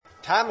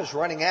Time is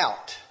running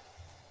out.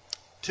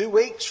 2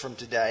 weeks from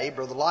today,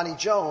 Brother Lonnie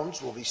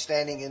Jones will be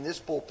standing in this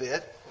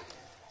pulpit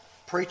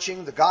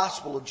preaching the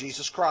gospel of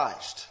Jesus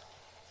Christ.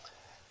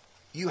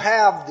 You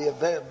have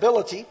the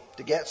ability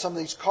to get some of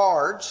these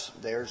cards.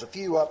 There's a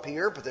few up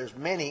here, but there's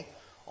many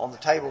on the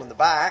table in the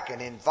back, and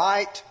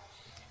invite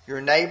your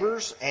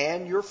neighbors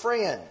and your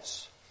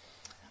friends.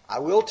 I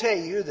will tell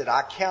you that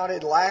I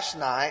counted last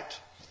night.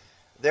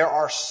 There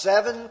are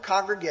 7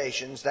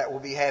 congregations that will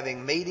be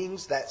having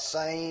meetings that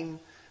same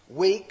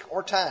week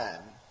or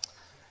time.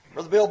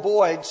 Brother Bill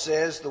Boyd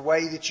says the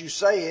way that you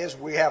say is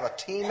we have a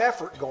team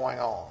effort going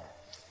on.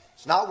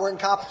 It's not we're in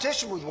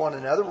competition with one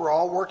another. We're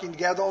all working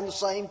together on the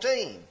same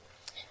team.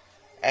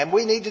 And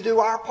we need to do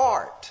our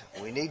part.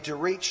 We need to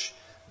reach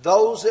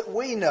those that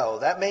we know.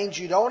 That means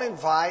you don't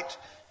invite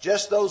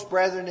just those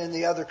brethren in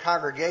the other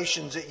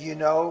congregations that you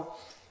know.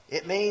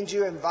 It means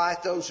you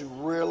invite those who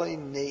really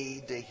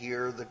need to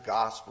hear the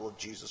gospel of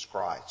Jesus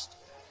Christ.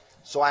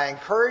 So I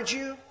encourage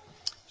you,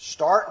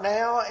 start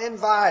now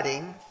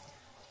inviting.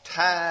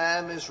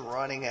 Time is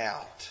running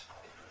out.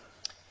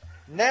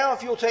 Now,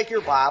 if you'll take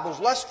your Bibles,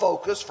 let's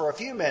focus for a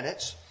few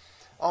minutes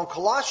on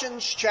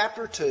Colossians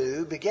chapter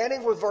 2,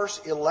 beginning with verse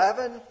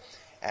 11,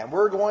 and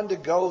we're going to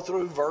go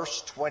through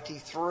verse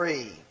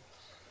 23.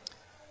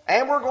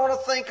 And we're going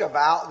to think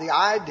about the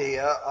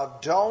idea of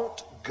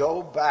don't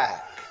go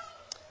back.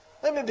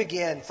 Let me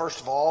begin, first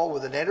of all,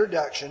 with an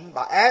introduction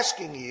by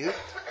asking you,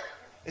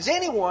 has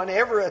anyone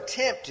ever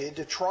attempted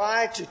to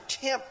try to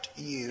tempt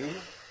you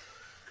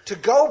to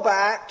go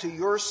back to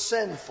your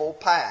sinful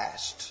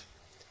past?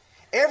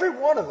 Every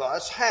one of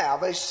us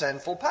have a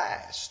sinful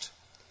past.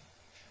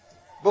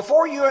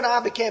 Before you and I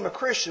became a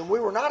Christian,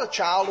 we were not a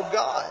child of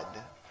God.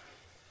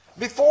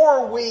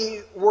 Before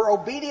we were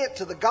obedient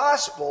to the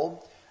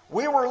gospel,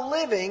 we were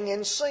living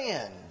in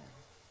sin.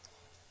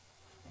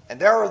 And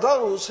there are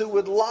those who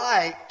would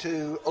like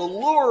to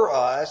allure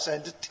us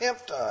and to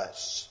tempt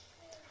us.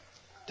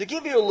 To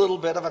give you a little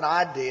bit of an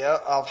idea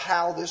of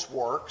how this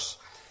works,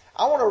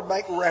 I want to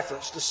make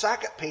reference to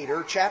 2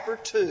 Peter chapter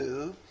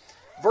 2,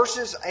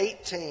 verses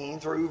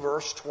 18 through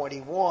verse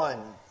 21.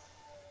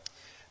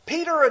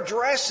 Peter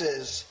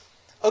addresses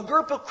a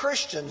group of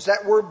Christians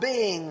that were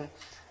being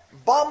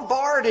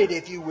bombarded,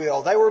 if you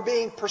will. They were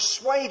being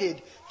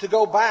persuaded to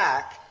go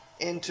back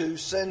into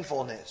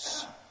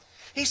sinfulness.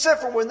 He said,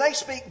 for when they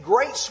speak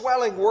great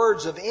swelling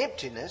words of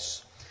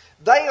emptiness,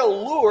 they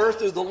allure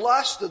through the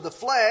lust of the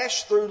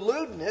flesh, through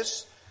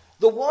lewdness,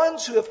 the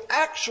ones who have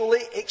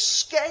actually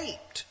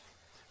escaped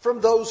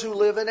from those who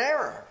live in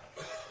error.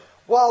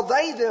 While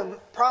they them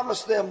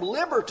promise them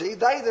liberty,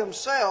 they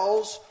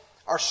themselves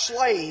are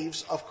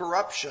slaves of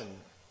corruption.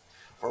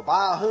 For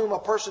by whom a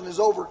person is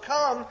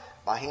overcome,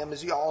 by him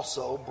is he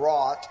also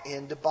brought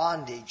into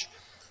bondage.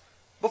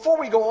 Before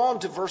we go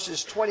on to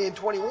verses 20 and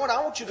 21,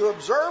 I want you to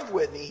observe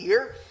with me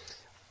here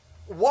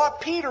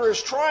what Peter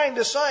is trying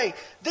to say.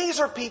 These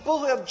are people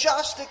who have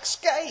just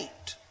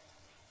escaped.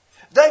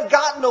 They've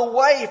gotten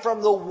away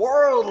from the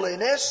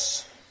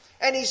worldliness.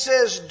 And he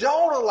says,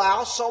 don't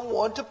allow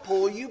someone to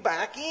pull you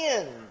back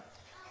in.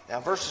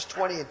 Now, verses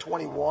 20 and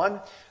 21.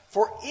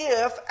 For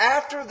if,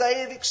 after they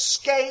have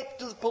escaped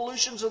the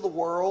pollutions of the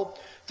world,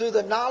 through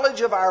the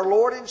knowledge of our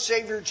Lord and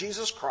Savior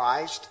Jesus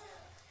Christ,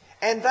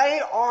 and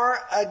they are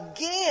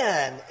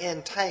again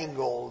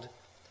entangled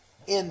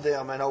in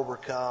them and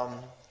overcome,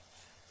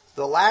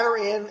 the latter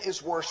end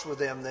is worse for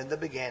them than the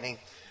beginning.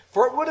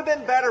 For it would have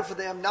been better for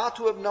them not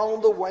to have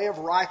known the way of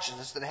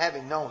righteousness than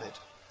having known it,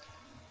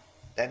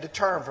 than to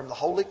turn from the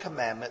holy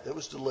commandment that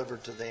was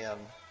delivered to them.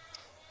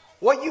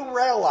 What you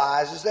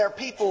realize is there are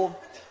people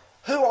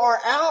who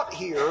are out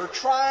here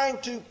trying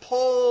to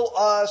pull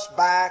us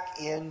back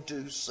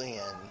into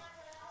sin.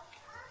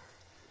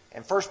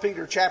 In 1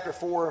 Peter chapter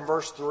 4 and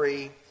verse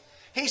 3,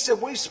 he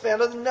said, we've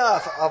spent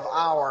enough of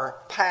our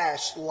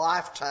past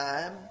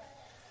lifetime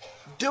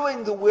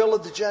doing the will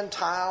of the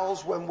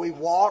Gentiles when we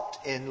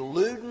walked in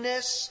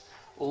lewdness,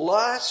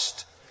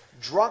 lust,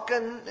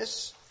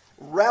 drunkenness,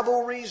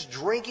 revelries,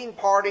 drinking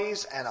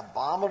parties, and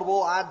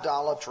abominable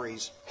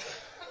idolatries.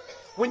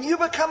 When you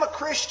become a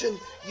Christian,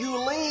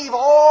 you leave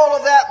all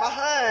of that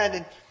behind.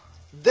 And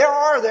there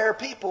are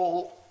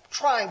people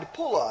trying to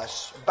pull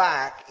us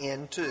back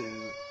into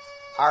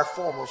our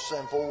former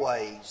sinful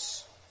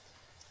ways.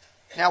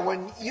 Now,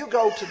 when you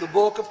go to the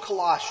book of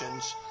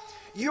Colossians,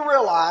 you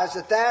realize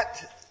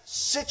that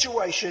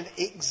situation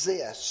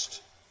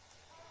exists.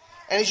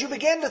 And as you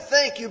begin to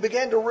think, you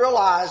begin to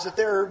realize that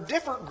there are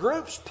different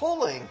groups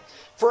pulling.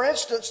 For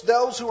instance,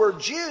 those who are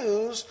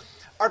Jews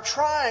are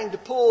trying to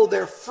pull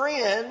their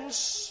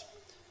friends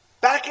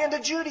back into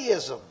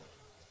Judaism.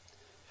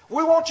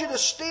 We want you to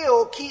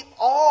still keep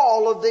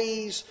all of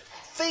these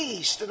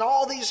feasts and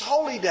all these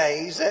holy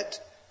days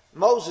that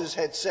Moses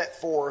had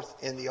set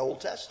forth in the Old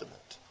Testament.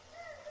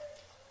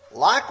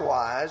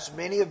 Likewise,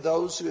 many of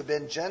those who have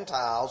been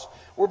Gentiles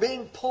were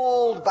being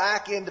pulled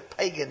back into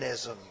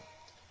paganism.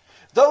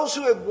 Those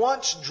who had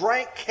once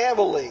drank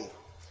heavily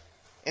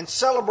in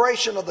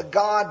celebration of the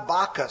god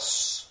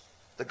Bacchus,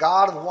 the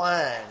god of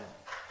wine.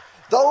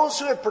 Those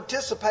who had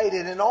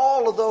participated in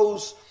all of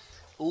those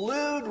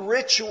lewd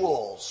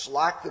rituals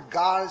like the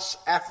goddess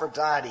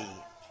Aphrodite.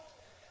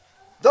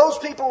 Those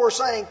people were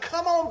saying,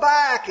 come on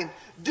back and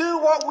do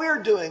what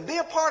we're doing. Be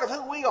a part of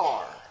who we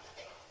are.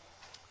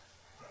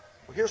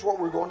 Well, here's what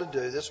we're going to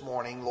do this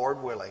morning,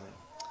 Lord willing.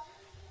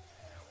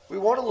 We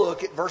want to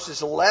look at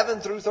verses 11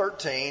 through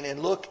 13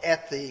 and look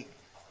at the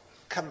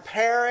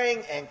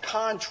comparing and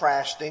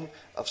contrasting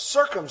of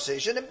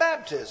circumcision and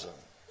baptism.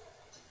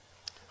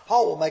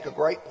 Paul will make a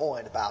great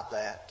point about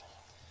that.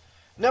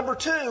 Number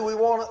two, we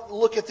want to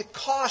look at the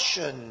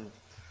caution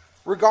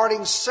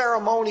regarding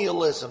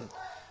ceremonialism.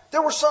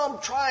 There were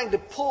some trying to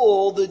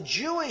pull the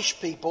Jewish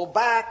people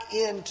back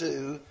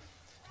into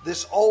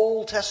this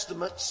Old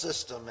Testament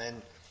system.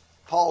 And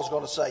Paul's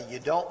going to say, you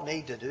don't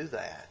need to do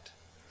that.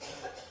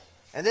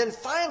 And then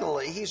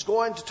finally, he's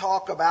going to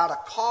talk about a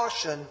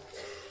caution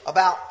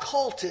about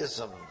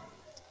cultism,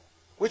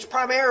 which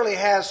primarily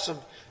has some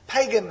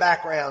pagan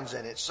backgrounds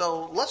in it.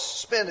 So let's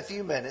spend a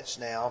few minutes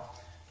now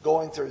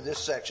going through this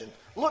section.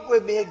 Look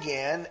with me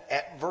again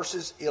at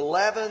verses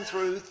 11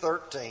 through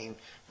 13.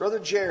 Brother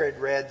Jared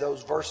read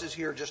those verses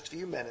here just a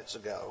few minutes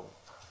ago.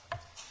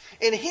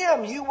 In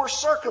him you were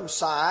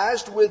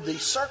circumcised with the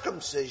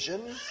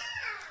circumcision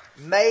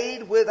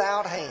made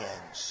without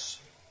hands,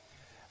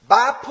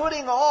 by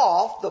putting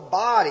off the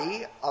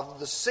body of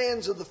the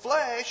sins of the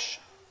flesh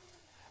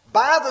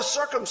by the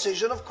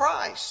circumcision of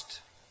Christ,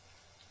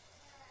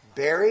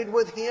 buried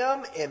with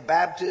him in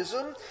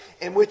baptism,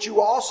 in which you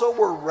also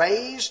were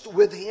raised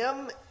with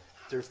him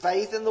through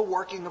faith in the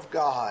working of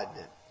God,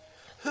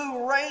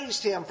 who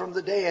raised him from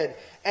the dead,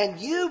 and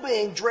you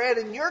being dead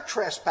in your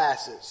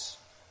trespasses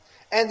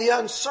and the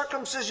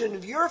uncircumcision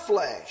of your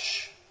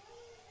flesh,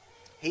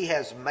 he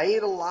has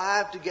made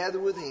alive together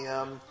with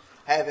him,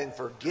 having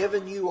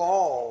forgiven you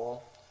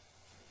all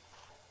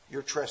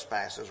your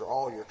trespasses, or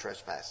all your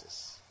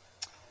trespasses.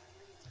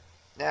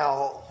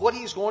 Now, what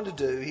he's going to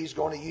do, he's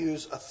going to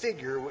use a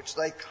figure which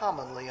they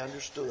commonly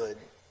understood.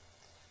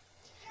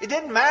 It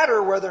didn't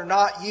matter whether or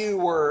not you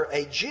were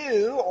a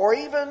Jew or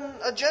even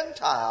a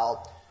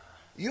Gentile.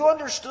 You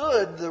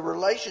understood the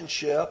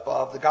relationship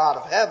of the God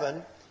of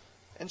heaven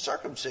and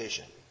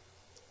circumcision.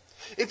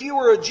 If you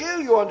were a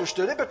Jew, you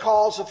understood it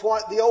because of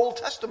what the Old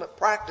Testament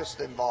practice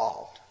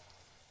involved.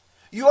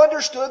 You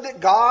understood that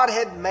God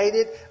had made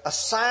it a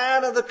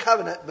sign of the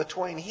covenant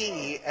between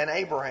he and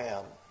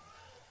Abraham.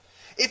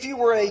 If you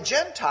were a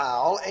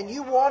Gentile and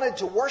you wanted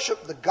to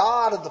worship the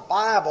God of the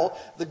Bible,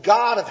 the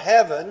God of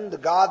heaven, the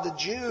God the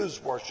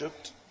Jews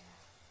worshipped,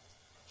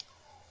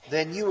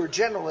 then you were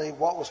generally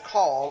what was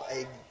called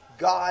a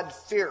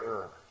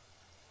God-fearer.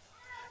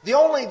 The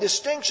only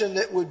distinction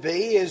that would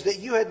be is that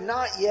you had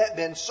not yet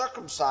been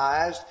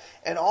circumcised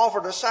and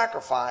offered a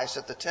sacrifice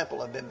at the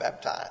temple and been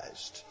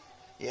baptized.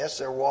 Yes,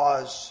 there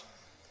was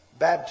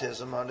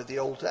baptism under the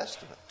Old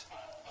Testament.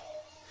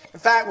 In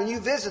fact, when you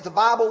visit the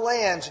Bible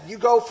lands and you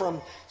go from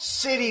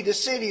city to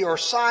city or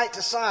site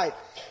to site,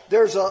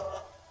 there's a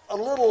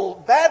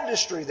little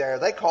baptistry there.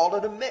 They called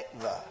it a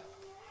mikveh,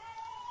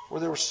 where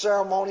there were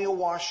ceremonial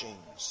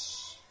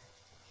washings.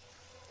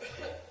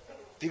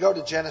 If you go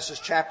to Genesis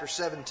chapter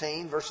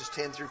 17, verses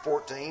 10 through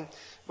 14,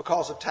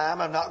 because of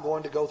time, I'm not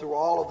going to go through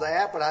all of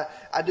that, but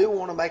I do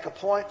want to make a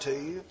point to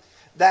you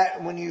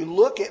that when you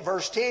look at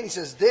verse 10, he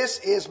says, "This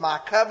is my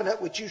covenant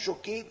which you shall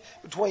keep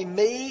between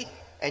me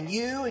and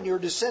you and your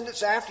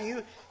descendants after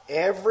you.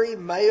 Every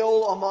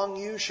male among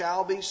you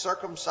shall be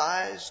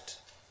circumcised."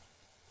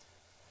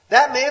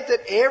 That meant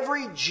that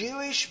every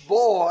Jewish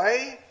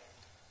boy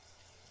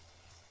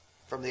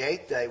from the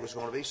 8th day was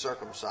going to be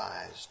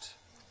circumcised.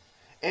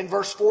 In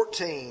verse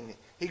 14,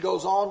 he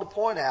goes on to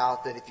point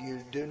out that if you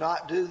do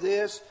not do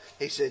this,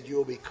 he said, you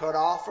will be cut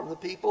off from the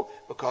people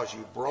because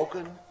you've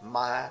broken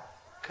my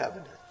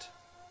covenant.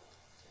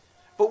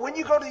 But when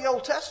you go to the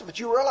Old Testament,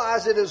 you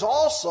realize it is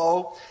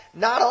also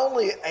not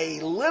only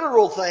a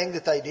literal thing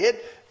that they did,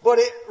 but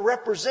it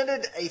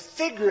represented a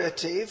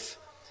figurative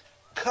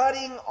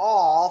cutting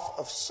off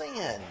of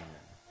sin.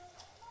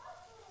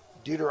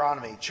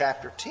 Deuteronomy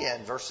chapter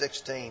 10, verse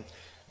 16.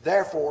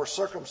 "Therefore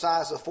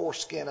circumcise the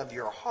foreskin of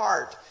your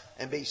heart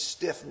and be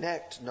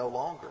stiff-necked no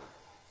longer."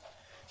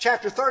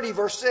 Chapter 30,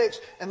 verse 6.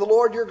 "And the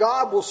Lord your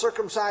God will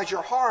circumcise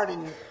your heart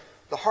and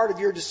the heart of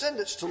your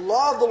descendants to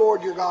love the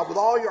Lord your God with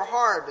all your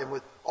heart and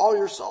with all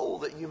your soul,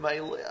 that you may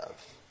live."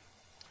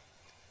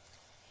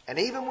 And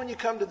even when you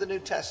come to the New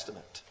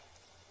Testament,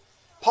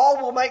 Paul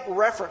will make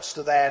reference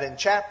to that in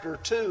chapter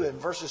 2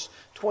 and verses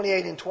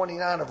 28 and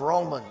 29 of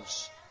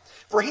Romans.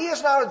 "For he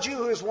is not a Jew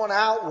who is one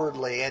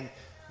outwardly, and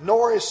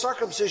nor is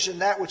circumcision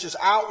that which is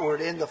outward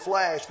in the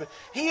flesh, but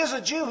he is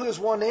a Jew who is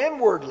one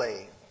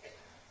inwardly.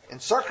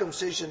 And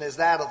circumcision is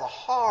that of the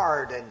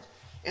heart and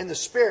in the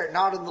spirit,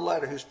 not in the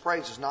letter, whose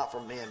praise is not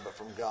from men but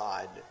from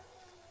God."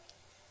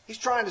 He's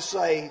trying to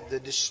say the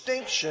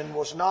distinction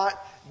was not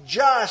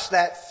just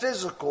that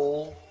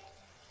physical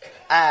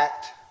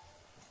act,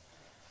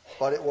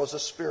 but it was a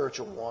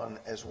spiritual one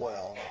as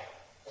well.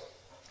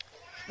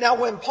 Now,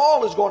 when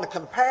Paul is going to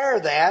compare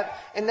that,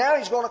 and now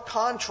he's going to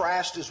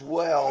contrast as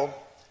well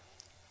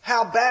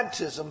how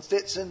baptism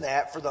fits in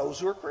that for those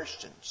who are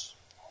Christians.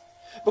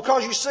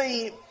 Because you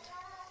see,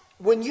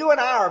 when you and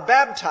I are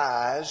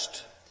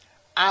baptized,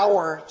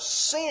 our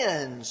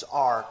sins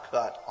are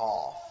cut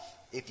off,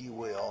 if you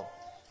will.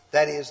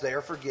 That is, they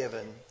are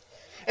forgiven.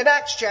 In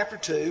Acts chapter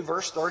 2,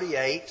 verse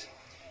 38,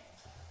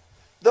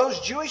 those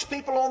Jewish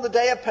people on the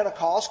day of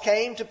Pentecost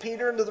came to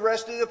Peter and to the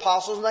rest of the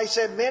apostles, and they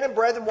said, "Men and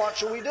brethren, what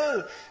shall we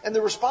do?" And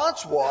the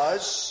response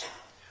was,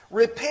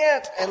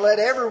 "Repent and let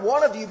every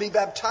one of you be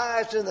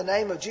baptized in the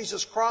name of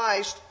Jesus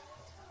Christ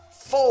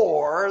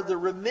for the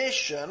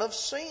remission of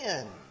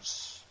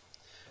sins."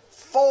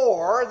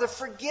 For the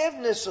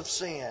forgiveness of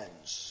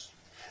sins.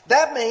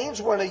 That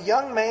means when a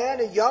young man,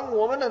 a young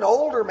woman, an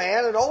older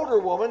man, an older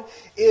woman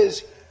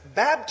is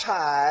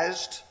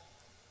baptized,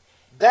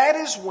 that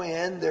is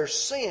when their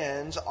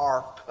sins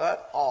are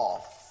cut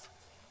off.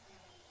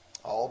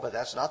 Oh, but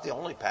that's not the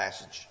only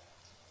passage.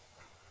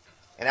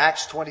 In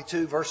Acts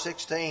 22, verse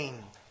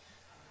 16,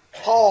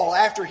 Paul,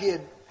 after he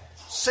had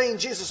seen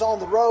Jesus on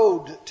the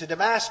road to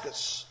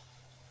Damascus,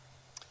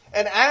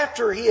 and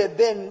after he had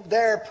been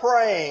there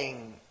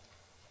praying,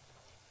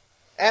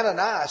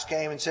 Ananias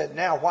came and said,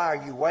 "Now why are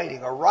you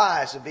waiting?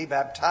 Arise and be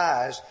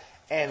baptized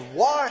and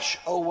wash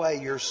away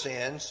your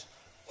sins,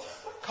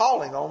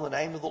 calling on the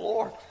name of the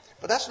Lord."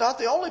 But that's not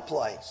the only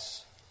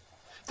place.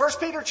 1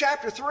 Peter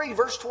chapter 3,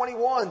 verse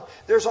 21,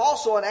 there's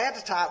also an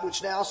antitype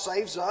which now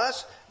saves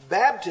us.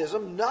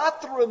 Baptism,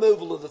 not the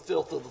removal of the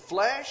filth of the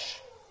flesh,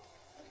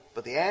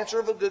 but the answer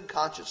of a good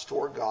conscience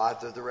toward God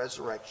through the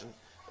resurrection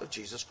of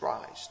Jesus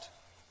Christ.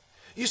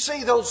 You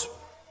see,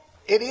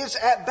 it is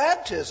at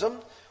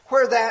baptism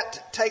where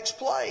that takes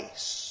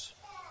place.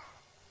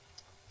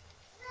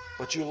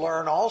 But you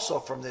learn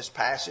also from this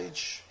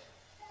passage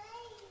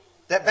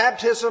that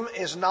baptism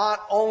is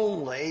not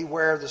only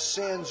where the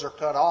sins are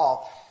cut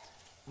off,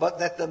 but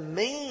that the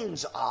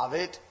means of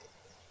it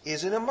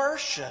is an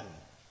immersion.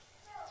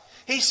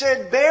 He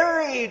said,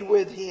 buried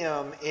with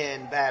him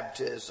in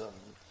baptism.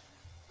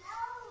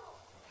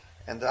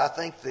 And I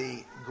think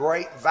the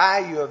great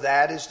value of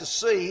that is to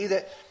see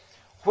that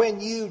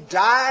when you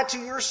die to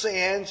your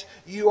sins,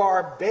 you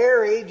are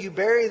buried, you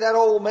bury that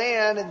old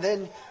man, and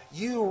then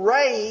you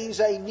raise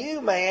a new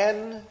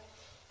man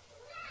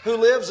who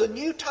lives a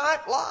new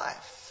type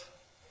life.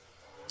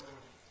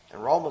 In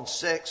Romans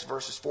 6,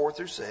 verses 4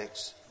 through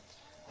 6,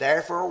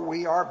 therefore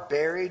we are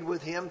buried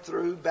with him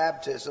through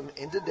baptism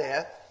into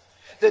death,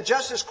 that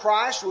just as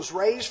Christ was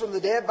raised from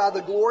the dead by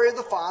the glory of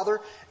the Father,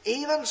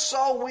 even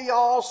so we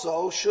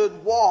also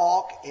should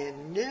walk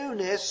in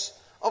newness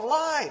of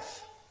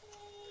life.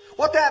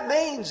 What that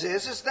means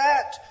is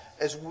that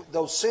as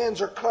those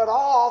sins are cut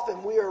off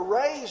and we are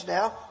raised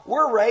now,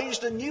 we're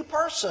raised a new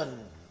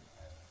person.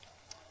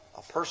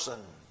 A person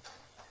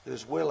who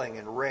is willing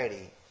and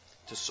ready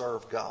to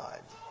serve God.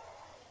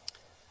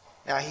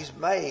 Now he's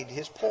made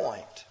his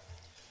point.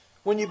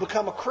 When you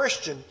become a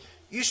Christian,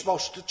 you're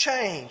supposed to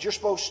change. You're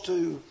supposed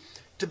to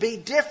be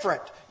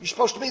different. You're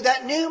supposed to be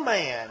that new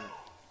man.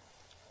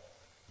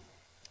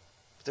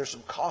 But there's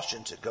some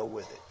cautions that go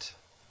with it.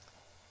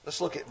 Let's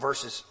look at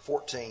verses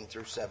 14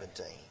 through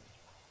 17.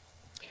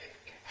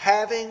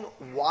 Having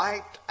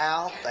wiped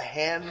out the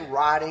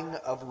handwriting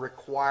of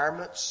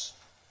requirements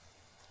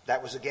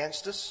that was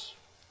against us,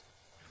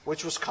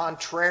 which was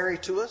contrary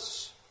to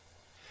us,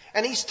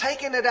 and he's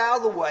taken it out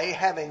of the way,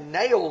 having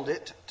nailed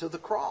it to the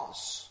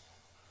cross.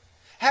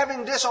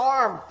 Having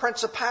disarmed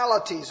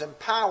principalities and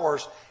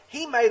powers,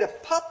 he made a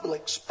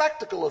public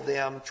spectacle of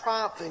them,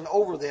 triumphing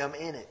over them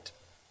in it.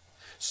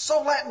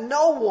 So let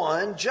no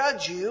one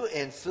judge you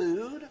in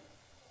food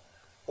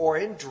or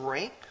in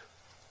drink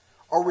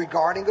or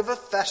regarding of a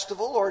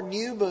festival or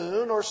new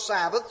moon or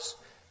Sabbaths,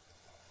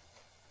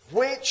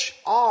 which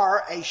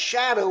are a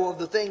shadow of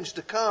the things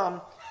to come,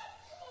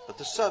 but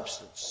the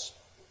substance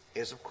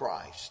is of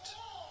Christ.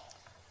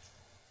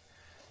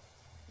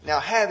 Now,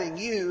 having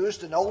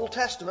used an Old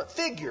Testament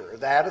figure,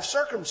 that of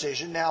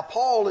circumcision, now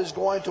Paul is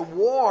going to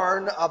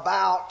warn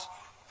about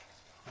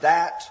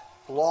that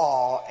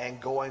law and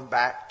going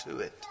back to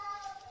it.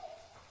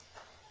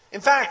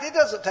 In fact, it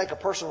doesn't take a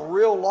person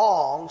real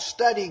long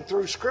studying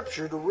through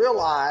Scripture to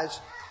realize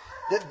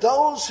that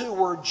those who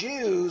were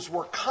Jews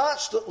were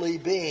constantly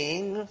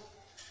being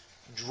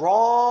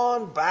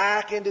drawn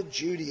back into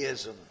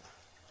Judaism.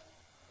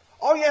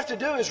 All you have to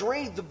do is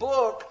read the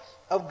book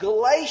of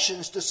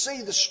Galatians to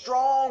see the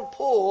strong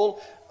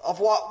pull of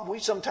what we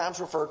sometimes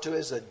refer to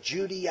as the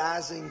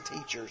Judaizing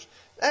teachers.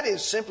 That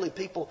is simply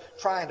people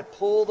trying to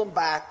pull them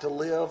back to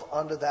live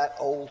under that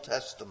Old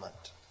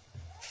Testament.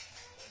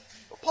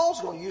 But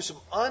Paul's going to use some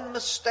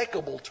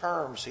unmistakable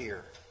terms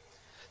here.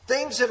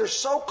 Things that are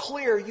so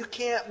clear you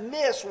can't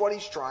miss what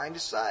he's trying to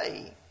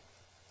say.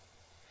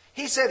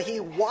 He said he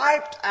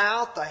wiped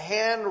out the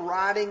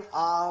handwriting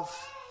of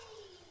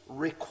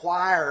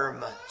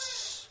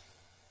requirements.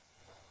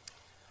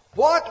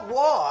 What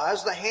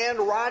was the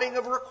handwriting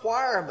of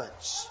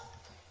requirements?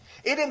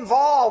 It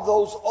involved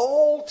those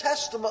Old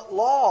Testament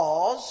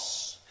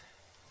laws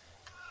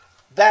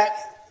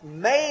that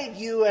made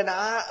you and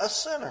I a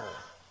sinner.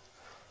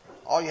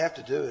 All you have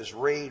to do is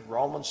read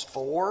Romans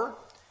 4,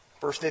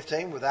 verse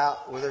 15,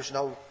 where there's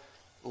no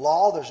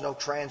law, there's no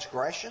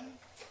transgression.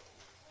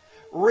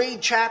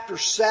 Read chapter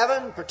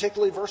 7,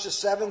 particularly verses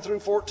 7 through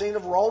 14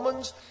 of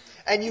Romans,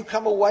 and you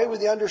come away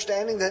with the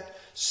understanding that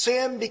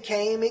sin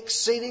became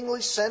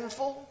exceedingly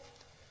sinful.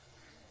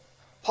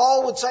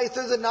 Paul would say,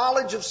 through the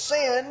knowledge of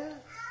sin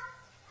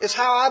is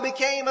how I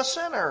became a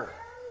sinner.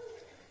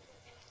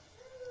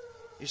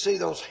 You see,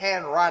 those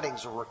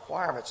handwritings are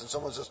requirements. And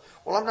someone says,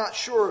 well, I'm not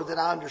sure that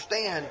I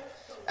understand.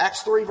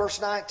 Acts 3 verse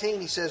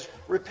 19, he says,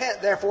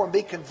 repent therefore and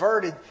be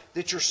converted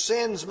that your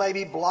sins may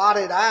be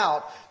blotted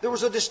out. There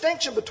was a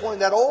distinction between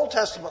that Old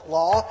Testament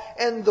law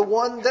and the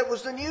one that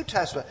was the New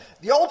Testament.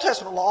 The Old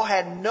Testament law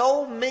had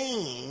no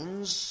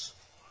means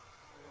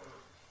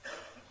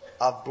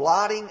of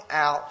blotting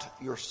out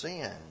your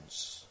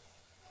sins.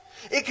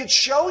 It could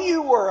show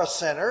you were a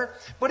sinner,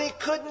 but it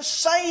couldn't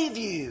save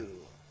you.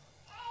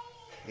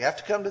 You have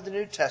to come to the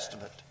New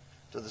Testament,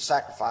 to the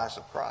sacrifice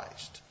of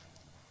Christ.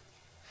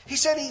 He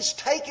said He's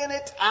taken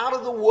it out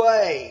of the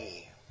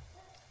way.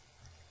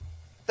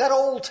 That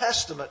Old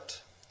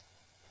Testament,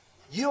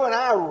 you and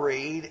I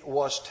read,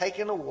 was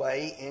taken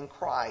away in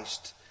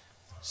Christ.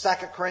 2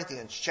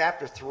 Corinthians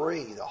chapter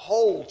 3, the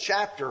whole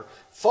chapter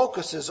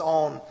focuses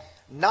on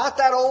not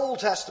that Old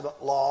Testament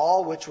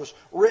law, which was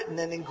written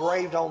and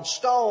engraved on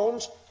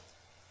stones,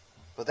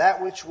 but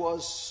that which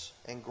was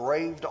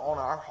engraved on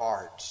our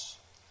hearts.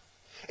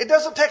 It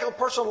doesn't take a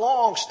person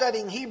long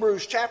studying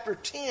Hebrews chapter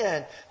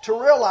 10 to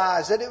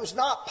realize that it was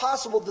not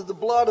possible that the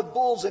blood of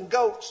bulls and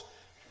goats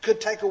could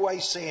take away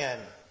sin.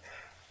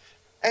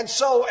 And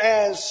so,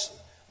 as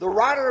the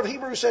writer of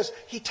Hebrews says,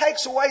 He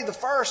takes away the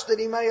first that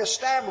He may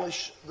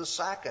establish the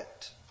second.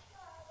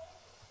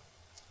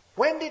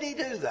 When did He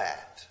do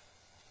that?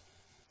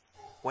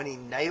 When He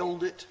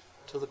nailed it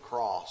to the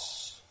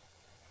cross.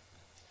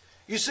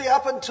 You see,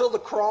 up until the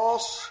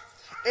cross,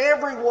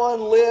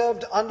 everyone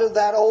lived under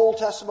that Old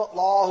Testament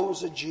law who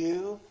was a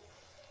Jew.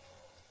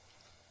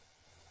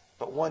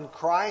 But when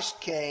Christ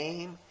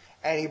came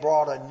and He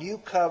brought a new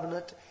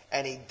covenant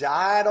and He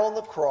died on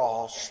the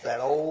cross,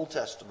 that Old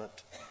Testament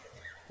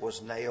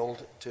was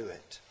nailed to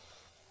it.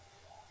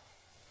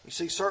 You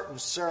see, certain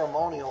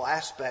ceremonial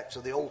aspects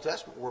of the Old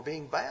Testament were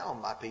being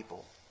bound by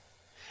people.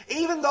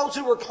 Even those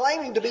who were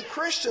claiming to be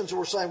Christians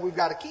were saying, we've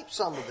got to keep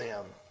some of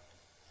them.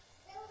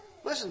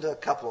 Listen to a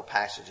couple of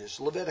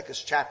passages.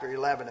 Leviticus chapter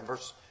 11 and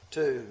verse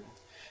 2.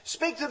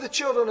 Speak to the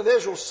children of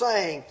Israel,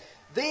 saying,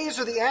 these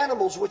are the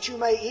animals which you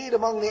may eat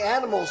among the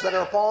animals that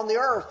are upon the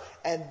earth.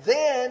 And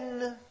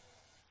then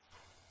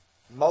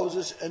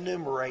Moses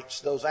enumerates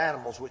those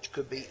animals which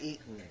could be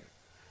eaten.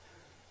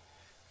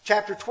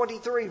 Chapter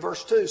 23,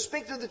 verse 2.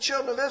 Speak to the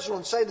children of Israel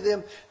and say to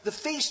them, the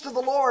feast of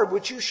the Lord,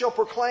 which you shall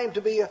proclaim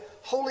to be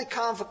holy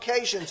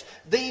convocations,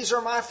 these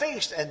are my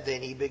feasts. And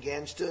then he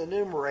begins to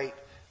enumerate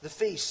the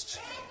feasts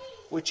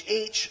which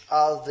each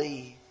of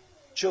the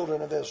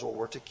children of Israel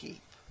were to keep.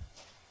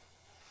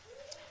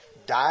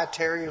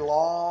 Dietary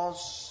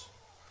laws,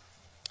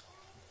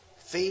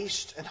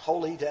 feast and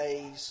holy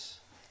days.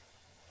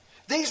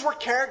 These were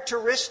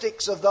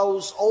characteristics of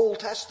those Old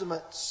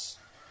Testament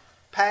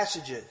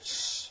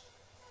passages.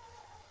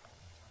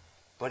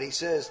 But he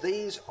says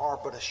these are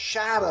but a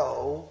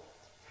shadow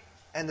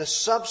and the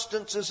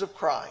substances of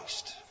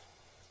Christ.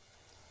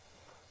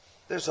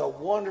 There's a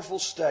wonderful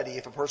study,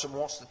 if a person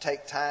wants to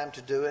take time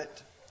to do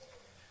it,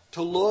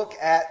 to look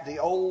at the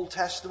Old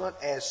Testament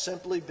as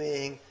simply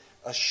being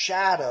a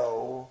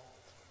shadow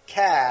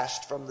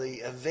cast from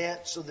the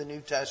events of the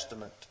New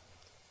Testament.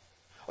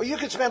 Or you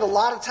could spend a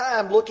lot of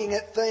time looking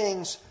at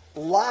things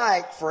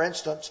like, for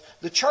instance,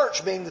 the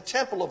church being the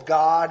temple of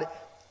God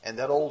and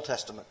that Old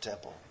Testament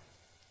temple.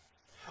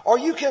 Or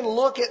you can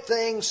look at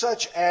things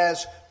such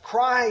as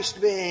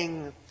Christ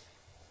being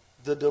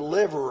the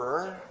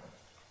deliverer,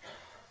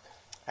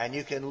 and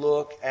you can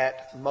look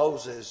at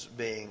Moses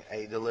being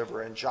a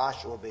deliverer and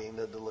Joshua being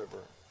the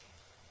deliverer.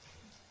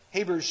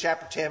 Hebrews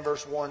chapter 10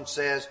 verse 1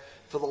 says,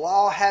 for the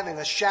law having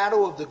a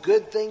shadow of the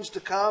good things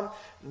to come,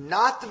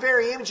 not the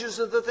very images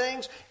of the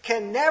things,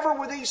 can never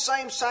with these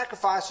same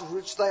sacrifices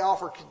which they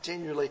offer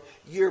continually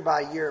year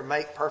by year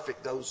make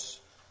perfect those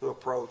who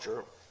approach,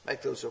 or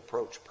make those who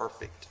approach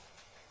perfect.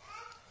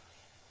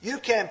 You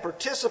can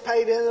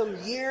participate in them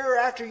year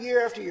after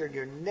year after year, and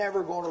you're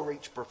never going to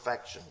reach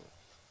perfection.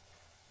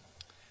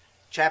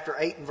 Chapter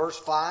 8 and verse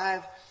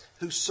 5,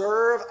 who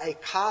serve a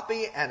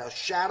copy and a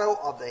shadow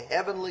of the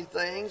heavenly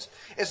things.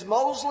 As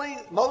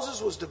Moses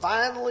was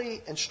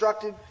divinely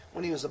instructed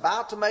when he was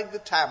about to make the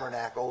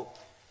tabernacle,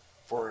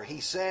 for he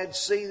said,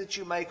 see that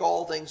you make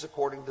all things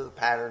according to the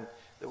pattern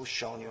that was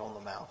shown you on the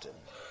mountain.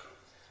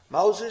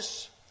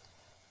 Moses,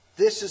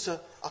 this is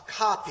a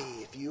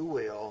copy, if you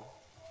will,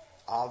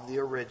 of the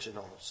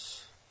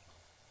originals.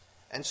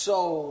 And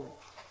so,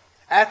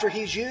 after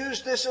he's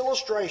used this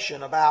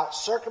illustration about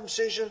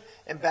circumcision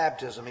and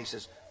baptism, he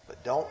says,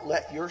 but don't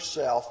let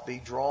yourself be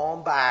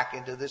drawn back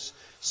into this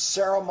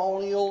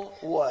ceremonial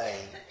way.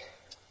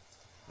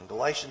 In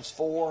Galatians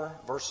 4,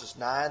 verses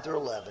 9 through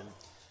 11,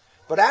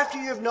 But after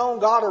you have known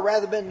God, or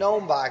rather been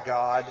known by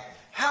God,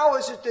 how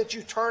is it that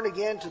you turn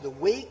again to the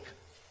weak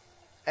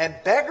and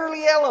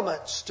beggarly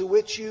elements to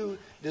which you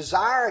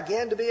desire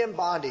again to be in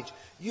bondage?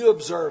 You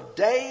observe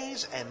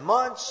days and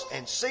months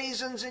and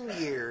seasons and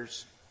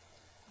years.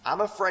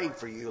 I'm afraid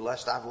for you,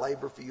 lest I've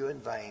labored for you in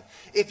vain.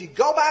 If you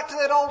go back to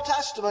that Old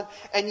Testament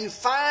and you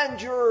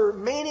find your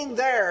meaning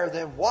there,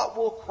 then what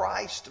will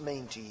Christ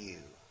mean to you?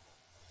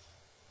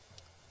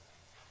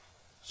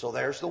 So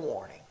there's the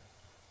warning.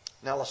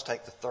 Now let's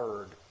take the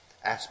third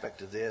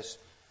aspect of this,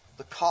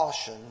 the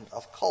caution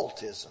of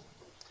cultism.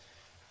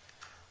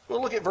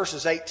 We'll look at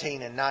verses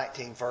 18 and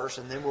 19 first,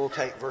 and then we'll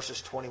take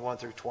verses 21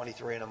 through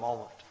 23 in a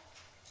moment.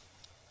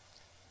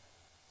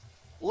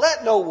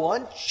 Let no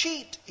one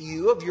cheat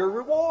you of your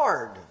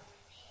reward,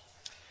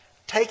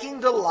 taking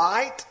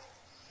delight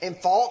in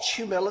false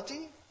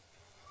humility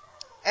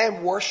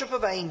and worship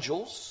of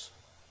angels,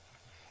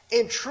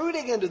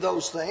 intruding into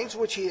those things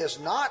which he has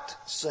not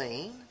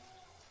seen,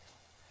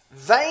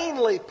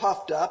 vainly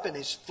puffed up in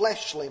his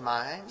fleshly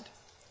mind,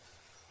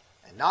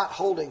 and not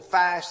holding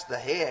fast the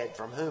head,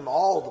 from whom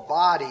all the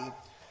body,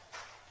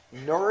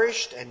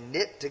 nourished and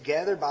knit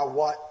together by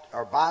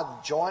the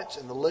joints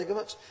and the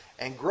ligaments,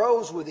 and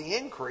grows with the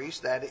increase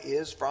that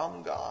is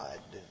from God.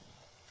 I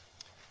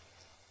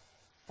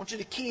want you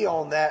to key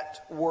on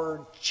that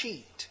word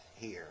cheat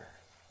here.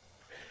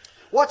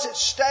 What's at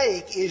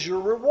stake is your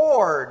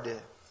reward,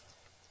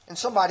 and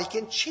somebody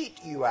can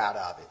cheat you out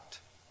of it.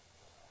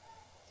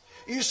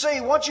 You see,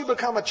 once you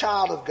become a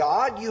child of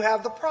God, you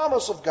have the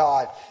promise of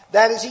God.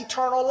 That is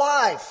eternal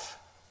life.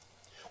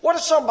 What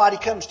if somebody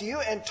comes to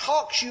you and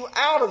talks you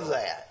out of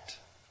that?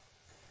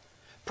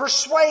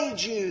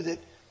 Persuades you that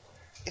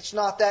it's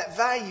not that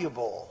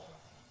valuable.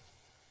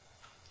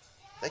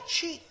 They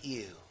cheat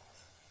you.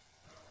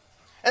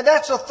 And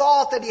that's a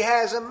thought that he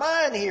has in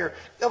mind here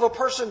of a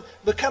person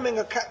becoming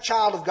a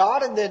child of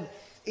God and then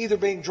either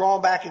being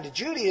drawn back into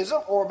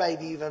Judaism or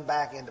maybe even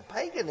back into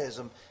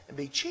paganism and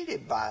be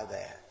cheated by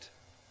that.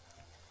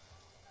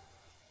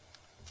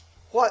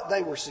 What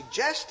they were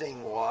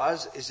suggesting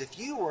is if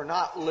you were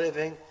not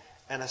living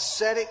an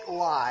ascetic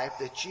life,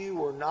 that you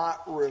were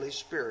not really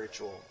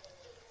spiritual.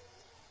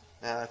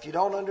 Now, if you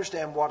don't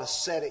understand what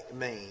ascetic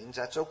means,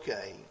 that's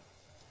okay.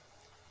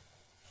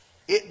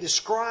 It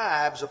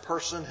describes a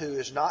person who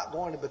is not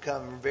going to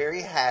become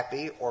very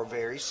happy or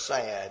very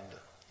sad.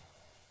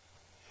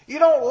 You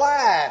don't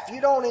laugh.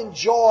 You don't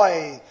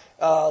enjoy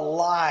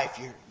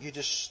life. You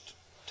just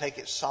take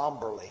it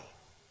somberly.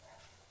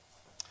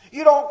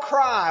 You don't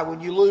cry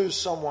when you lose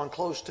someone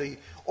close to you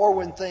or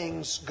when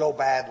things go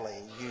badly.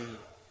 You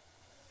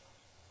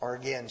are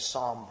again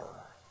somber.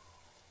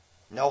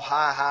 No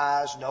high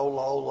highs, no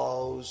low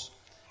lows.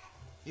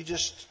 You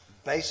just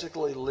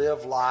basically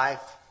live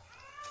life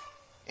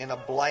in a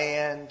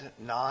bland,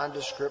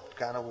 nondescript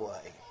kind of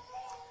way.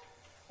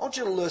 I want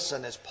you to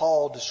listen as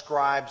Paul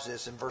describes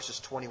this in verses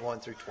 21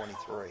 through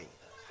 23.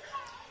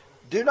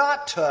 Do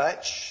not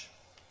touch,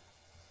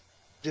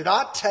 do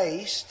not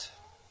taste,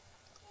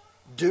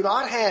 do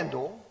not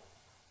handle.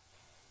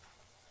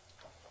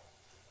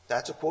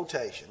 That's a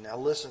quotation. Now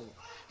listen.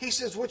 He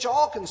says, which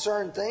all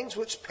concern things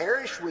which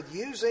perish with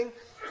using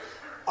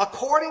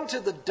according to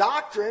the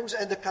doctrines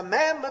and the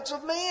commandments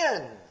of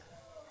men.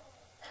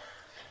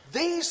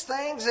 These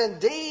things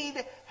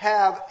indeed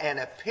have an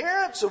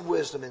appearance of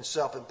wisdom in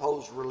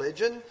self-imposed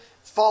religion,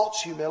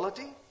 false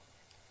humility,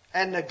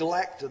 and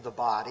neglect of the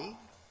body,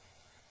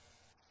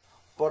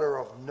 but are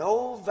of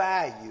no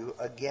value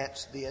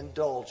against the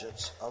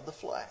indulgence of the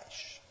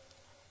flesh.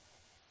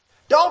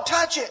 Don't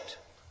touch it.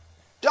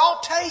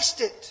 Don't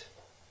taste it.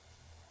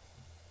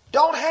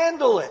 Don't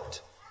handle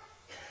it.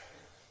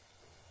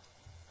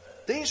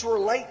 These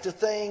relate to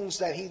things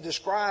that he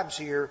describes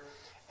here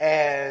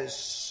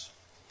as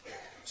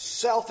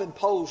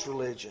self-imposed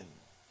religion,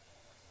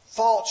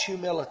 false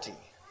humility,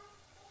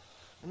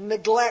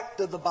 neglect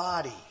of the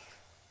body.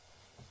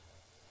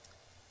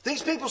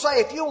 These people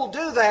say if you will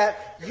do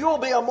that, you'll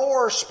be a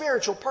more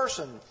spiritual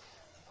person.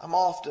 I'm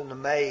often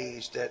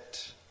amazed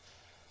at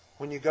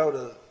when you go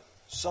to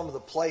some of the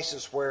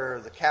places where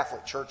the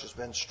Catholic Church has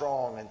been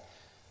strong and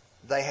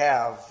they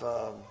have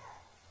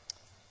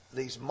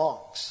these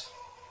monks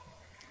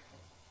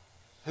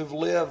who've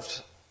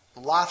lived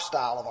the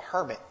lifestyle of a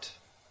hermit.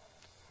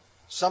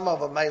 Some of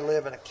them may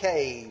live in a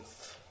cave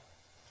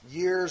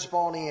years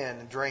upon end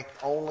and drink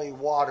only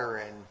water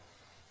and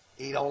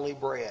eat only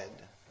bread.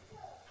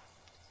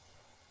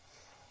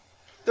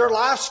 Their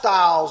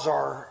lifestyles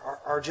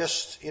are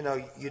just,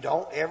 you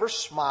don't ever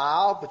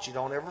smile, but you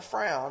don't ever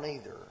frown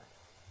either.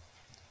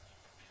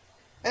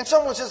 And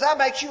someone says, that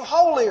makes you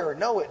holier.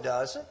 No, it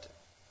doesn't.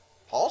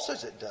 Paul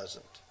says it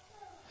doesn't.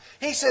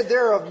 He said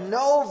they're of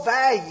no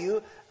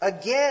value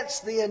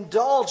against the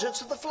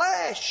indulgence of the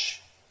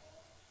flesh.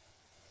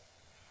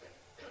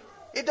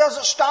 It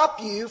doesn't stop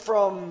you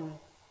from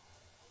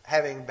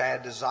having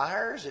bad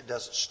desires. It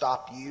doesn't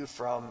stop you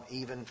from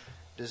even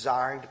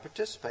desiring to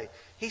participate.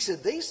 He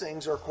said these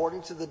things are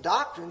according to the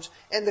doctrines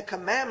and the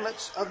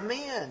commandments of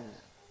men.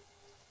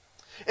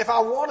 If I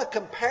want to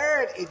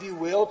compare it, if you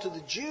will, to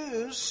the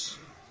Jews,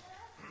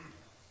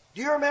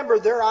 do you remember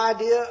their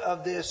idea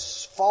of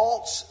this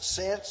false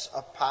sense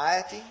of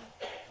piety?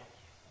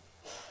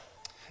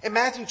 In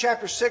Matthew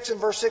chapter 6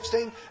 and verse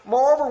 16,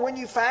 moreover, when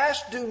you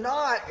fast, do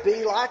not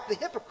be like the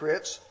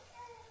hypocrites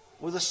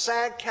with a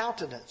sad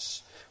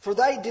countenance, for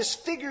they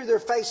disfigure their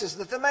faces,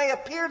 that they may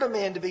appear to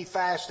men to be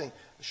fasting.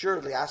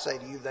 Assuredly, I say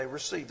to you, they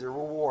receive their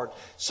reward.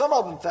 Some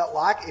of them felt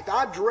like, if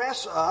I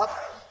dress up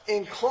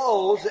in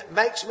clothes that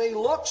makes me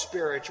look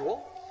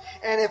spiritual,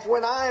 and if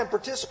when I am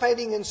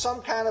participating in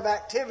some kind of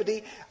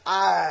activity,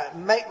 I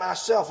make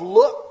myself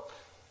look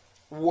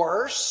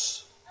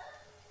worse,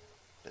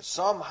 that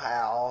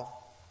somehow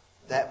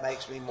that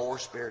makes me more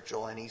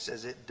spiritual. And he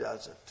says it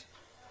doesn't.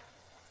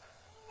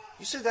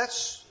 You see,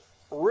 that's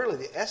really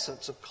the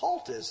essence of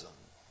cultism.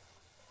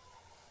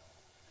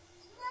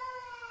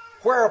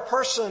 Where a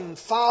person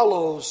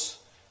follows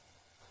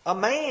a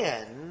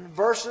man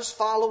versus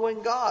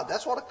following God.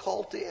 That's what a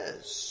cult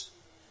is.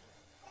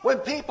 When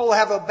people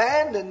have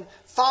abandoned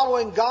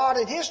following God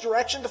in His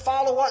direction to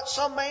follow what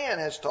some man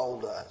has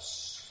told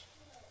us.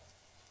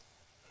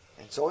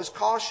 And so his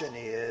caution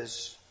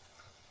is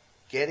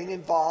getting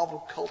involved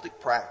with cultic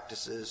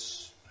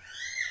practices,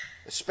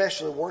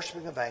 especially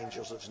worshiping of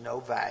angels, is no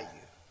value.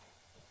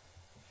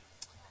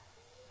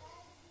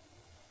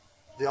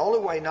 The only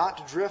way not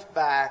to drift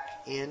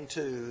back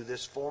into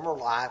this former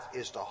life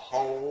is to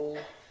hold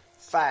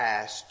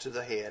fast to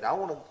the head. I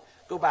want to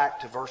go back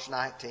to verse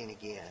 19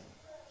 again.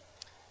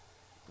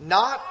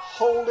 Not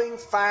holding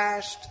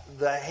fast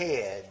the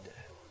head.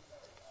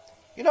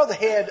 You know, the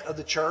head of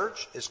the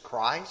church is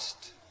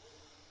Christ.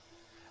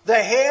 The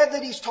head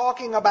that he's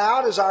talking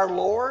about is our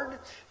Lord.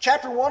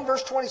 Chapter 1,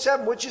 verse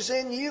 27, which is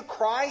in you,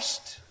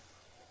 Christ,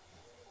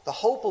 the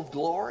hope of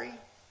glory.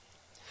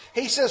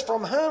 He says,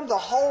 from whom the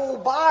whole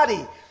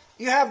body,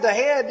 you have the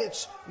head,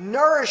 it's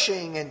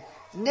nourishing and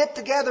knit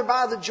together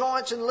by the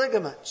joints and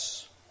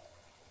ligaments,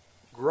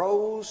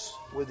 grows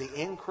with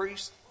the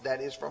increase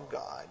that is from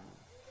God.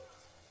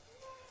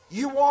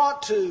 You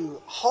want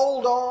to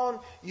hold on.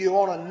 You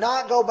want to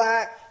not go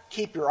back.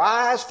 Keep your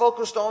eyes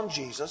focused on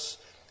Jesus.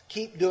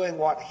 Keep doing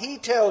what He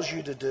tells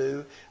you to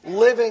do,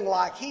 living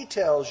like He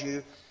tells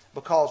you,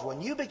 because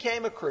when you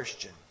became a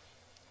Christian,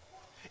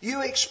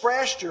 you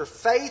expressed your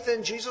faith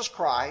in Jesus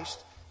Christ,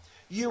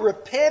 you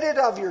repented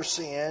of your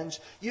sins,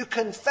 you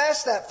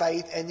confessed that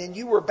faith, and then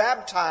you were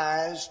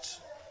baptized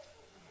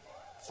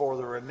for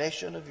the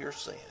remission of your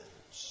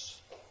sins.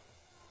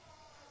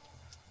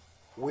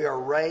 We are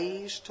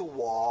raised to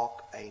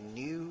walk a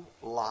new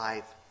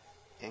life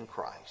in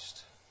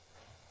Christ.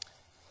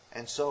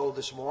 And so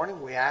this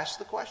morning we ask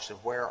the question,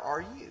 where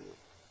are you?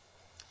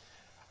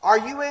 Are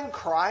you in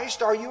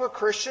Christ? Are you a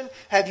Christian?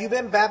 Have you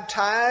been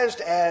baptized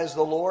as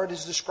the Lord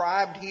is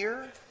described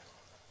here?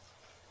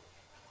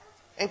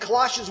 In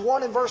Colossians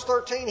 1 and verse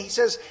 13, he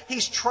says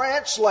He's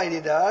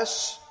translated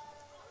us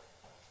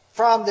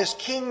from this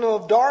kingdom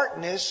of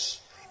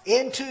darkness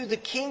into the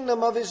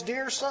kingdom of His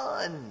dear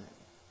Son.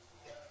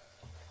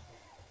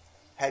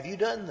 Have you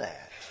done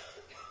that?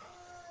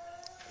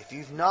 If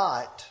you've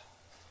not,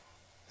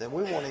 then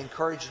we want to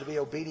encourage you to be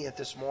obedient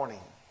this morning.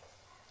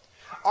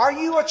 Are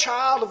you a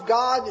child of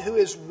God who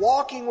is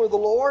walking with the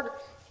Lord?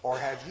 Or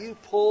have you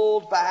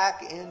pulled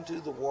back into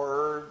the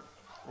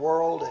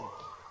world and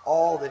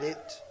all that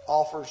it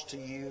offers to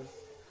you?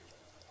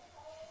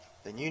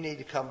 Then you need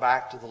to come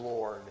back to the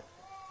Lord.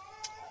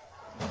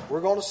 We're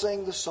going to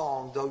sing the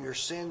song, though your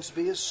sins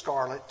be as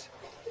scarlet,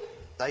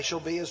 they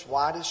shall be as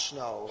white as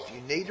snow. If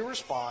you need to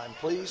respond,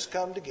 please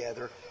come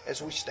together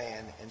as we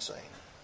stand and sing.